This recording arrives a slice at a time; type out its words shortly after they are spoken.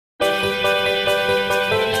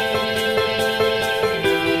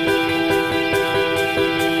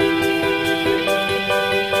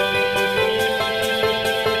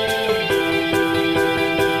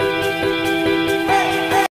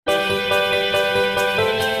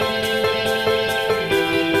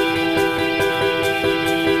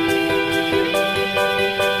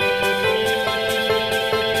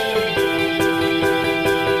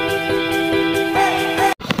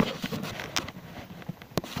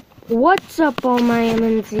What's up, all my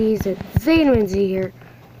MNZs? It's ZaneMNZ here,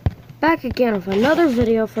 back again with another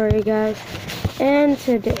video for you guys. And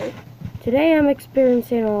today I'm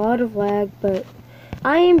experiencing a lot of lag, but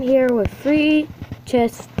I am here with 3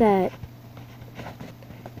 chests that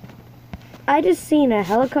I just seen a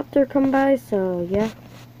helicopter come by, so yeah.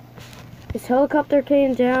 This helicopter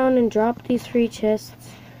came down and dropped these 3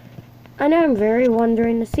 chests. I know I'm very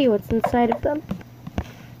wondering to see what's inside of them.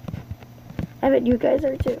 I bet you guys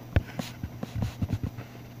are too.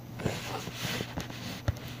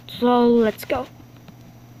 So let's go.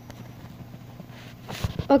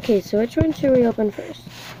 Okay, so which one should we open first?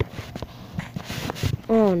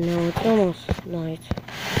 Oh no, it's almost night.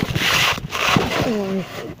 Oh, I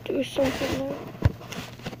have to do something there.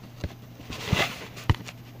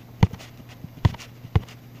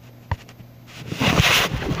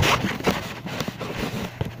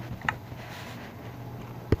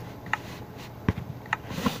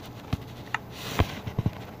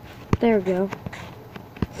 There we go.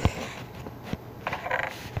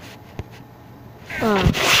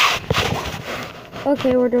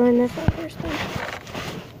 Okay, we're doing this one first then.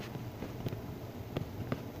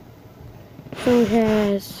 So it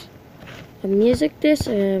has a music disc,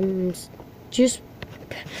 just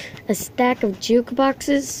a stack of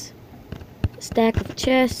jukeboxes, a stack of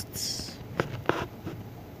chests,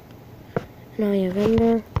 and all your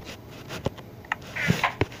vendor.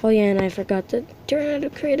 Oh yeah, and I forgot to turn out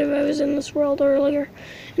of creative. I was in this world earlier,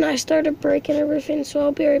 and I started breaking everything, so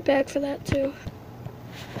I'll be right back for that too.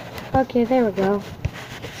 Okay, there we go.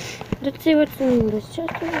 Let's see what's in this chest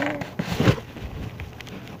over here.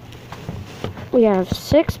 We have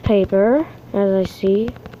 6 paper, as I see.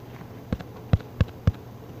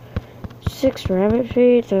 6 rabbit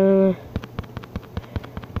feet,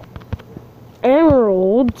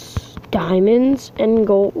 emeralds, diamonds, and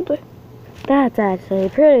gold. That's actually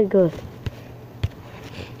pretty good.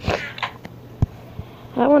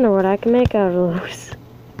 I wonder what I can make out of those.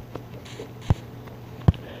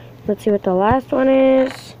 Let's see what the last one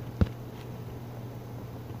is.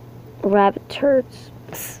 Rabbit turds.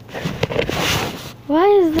 Why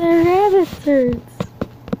is there rabbit turds?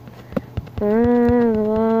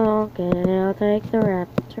 Okay, I'll take the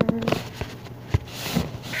rabbit turds.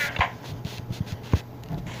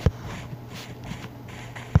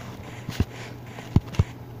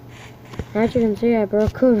 As you can see, I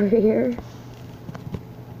broke over here.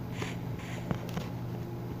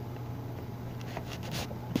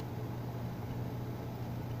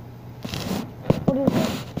 What is that?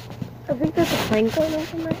 I think that's a plane going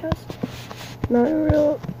over my house. Not in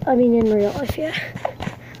real, I mean in real life, yeah.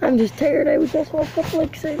 I'm just tired. I just woke up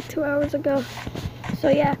like 2 hours ago. So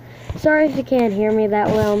yeah, sorry if you can't hear me that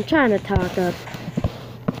well. I'm trying to talk up.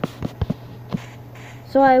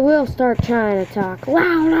 So I will start trying to talk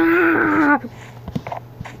louder.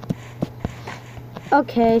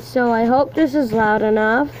 Okay, so I hope this is loud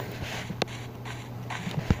enough.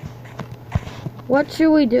 What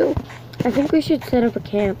should we do? I think we should set up a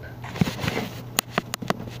camp.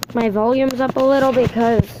 My volume's up a little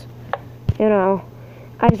because, you know,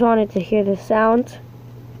 I just wanted to hear the sound.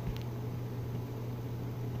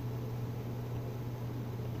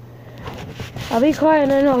 I'll be quiet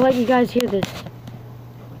and then I'll let you guys hear this.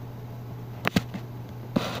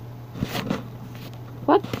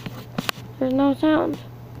 What? There's no sound.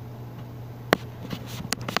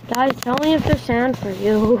 Guys, tell me if there's sound for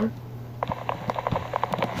you.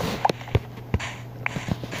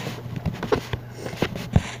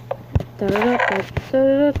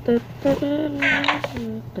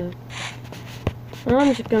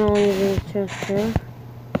 I'm just gonna leave this chest here.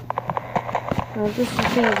 This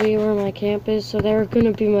is gonna be where my camp is, so they're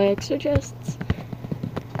gonna be my extra chests.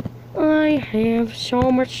 I have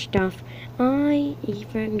so much stuff. I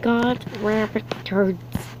even got rabbit turds.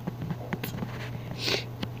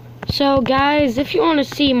 So guys, if you want to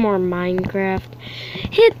see more Minecraft,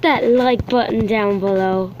 hit that like button down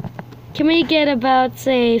below. Can we get about,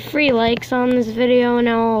 say, 3 likes on this video and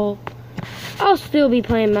I'll still be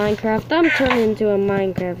playing Minecraft. I'm turning into a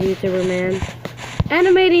Minecraft YouTuber, man.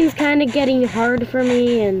 Animating's kind of getting hard for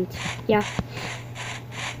me, and yeah.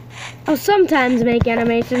 I'll sometimes make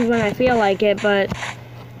animations when I feel like it, but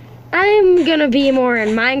I'm gonna be more in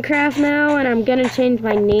Minecraft now, and I'm gonna change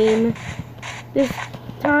my name this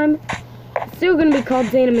time. It's still gonna be called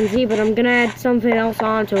ZaneMNZ, but I'm gonna add something else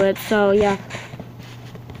onto it, so yeah.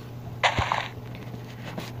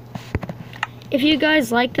 If you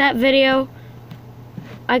guys like that video,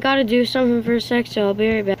 I gotta do something for a sec, so I'll be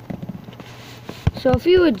right back. So if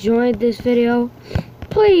you enjoyed this video,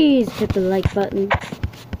 please hit the like button.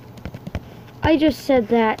 I just said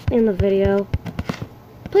that in the video.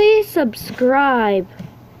 please subscribe.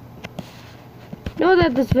 Know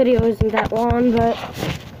that this video isn't that long, but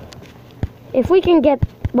if we can get,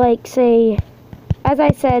 like, say, as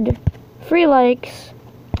I said, 3 likes,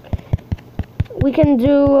 we can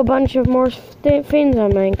do a bunch of more things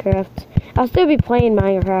on Minecraft. I'll still be playing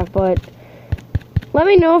Minecraft, but let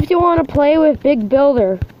me know if you want to play with Big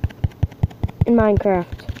Builder in Minecraft.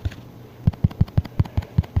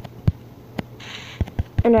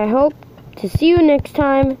 And I hope to see you next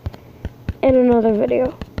time in another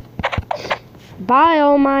video. Bye,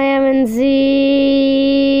 all my M&Z.